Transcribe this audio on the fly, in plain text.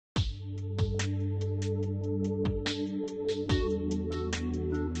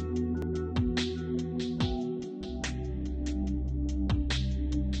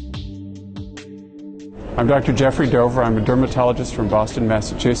I'm Dr. Jeffrey Dover. I'm a dermatologist from Boston,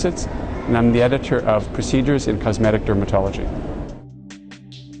 Massachusetts, and I'm the editor of Procedures in Cosmetic Dermatology.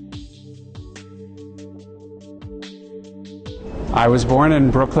 I was born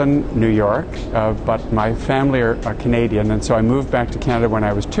in Brooklyn, New York, but my family are Canadian, and so I moved back to Canada when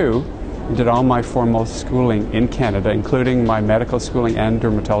I was 2 and did all my formal schooling in Canada, including my medical schooling and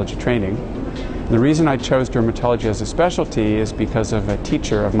dermatology training. And the reason I chose dermatology as a specialty is because of a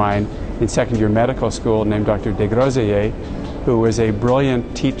teacher of mine in second-year medical school named Dr. Gore-Tex, who was a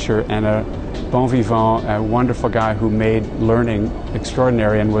brilliant teacher and a bon vivant, a wonderful guy who made learning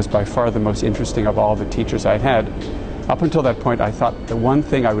extraordinary and was by far the most interesting of all the teachers I'd had. Up until that point, I thought the one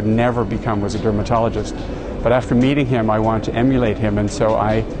thing I would never become was a dermatologist. But after meeting him, I wanted to emulate him, and so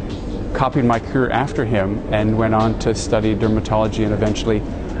I copied my career after him and went on to study dermatology and eventually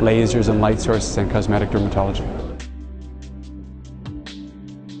lasers and light sources and cosmetic dermatology.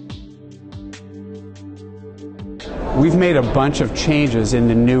 We've made a bunch of changes in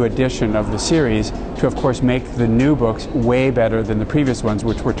the new edition of the series to, of course, make the new books way better than the previous ones,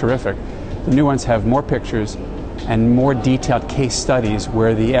 which were terrific. The new ones have more pictures and more detailed case studies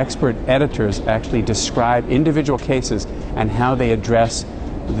where the expert editors actually describe individual cases and how they address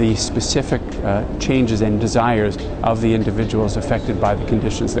the specific changes and desires of the individuals affected by the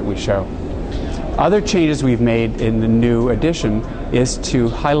conditions that we show. Other changes we've made in the new edition is to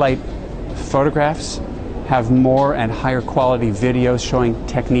highlight photographs, have more and higher quality videos showing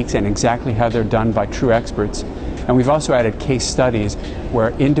techniques and exactly how they're done by true experts. And we've also added case studies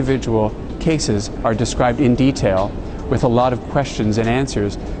where individual cases are described in detail with a lot of questions and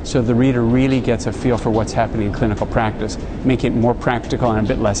answers, so the reader really gets a feel for what's happening in clinical practice, making it more practical and a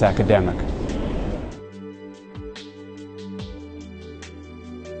bit less academic.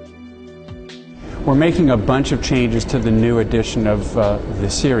 We're making a bunch of changes to the new edition of the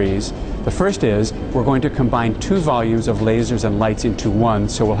series. The first is we're going to combine 2 volumes of lasers and lights into one,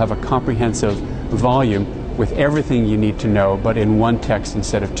 so we'll have a comprehensive volume with everything you need to know, but in one text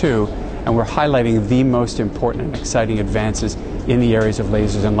instead of 2. And we're highlighting the most important and exciting advances in the areas of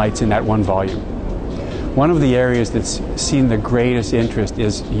lasers and lights in that one volume. One of the areas that's seen the greatest interest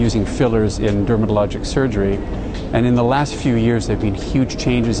is using fillers in dermatologic surgery. And in the last few years, there have been huge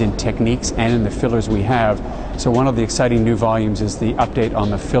changes in techniques and in the fillers we have. So one of the exciting new volumes is the update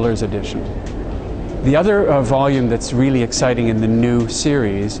on the fillers edition. The other volume that's really exciting in the new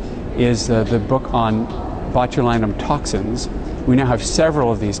series is the book on botulinum toxins. We now have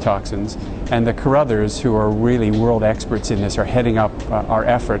several of these toxins, and the Carruthers, who are really world experts in this, are heading up our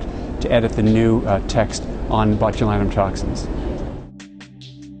effort to edit the new text on botulinum toxins.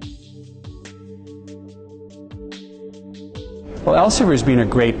 Well, Elsevier has been a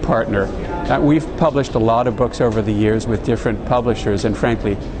great partner. We've published a lot of books over the years with different publishers, and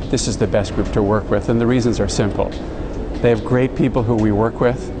frankly, this is the best group to work with, and the reasons are simple. They have great people who we work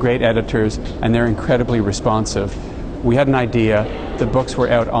with, great editors, and they're incredibly responsive. We had an idea, the books were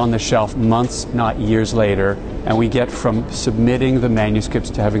out on the shelf months, not years later, and we get from submitting the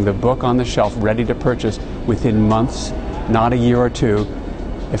manuscripts to having the book on the shelf ready to purchase within months, not a year or 2.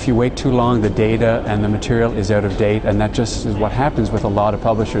 If you wait too long, the data and the material is out of date, and that just is what happens with a lot of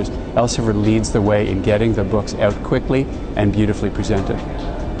publishers. Elsevier leads the way in getting the books out quickly and beautifully presented.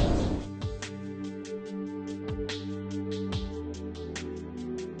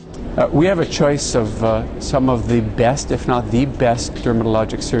 We have a choice of some of the best, if not the best,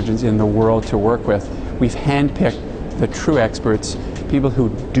 dermatologic surgeons in the world to work with. We've handpicked the true experts, people who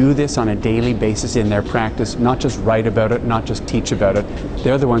do this on a daily basis in their practice, not just write about it, not just teach about it.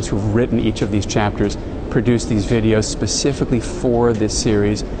 They're the ones who've written each of these chapters, produced these videos specifically for this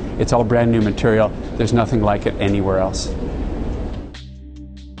series. It's all brand new material. There's nothing like it anywhere else.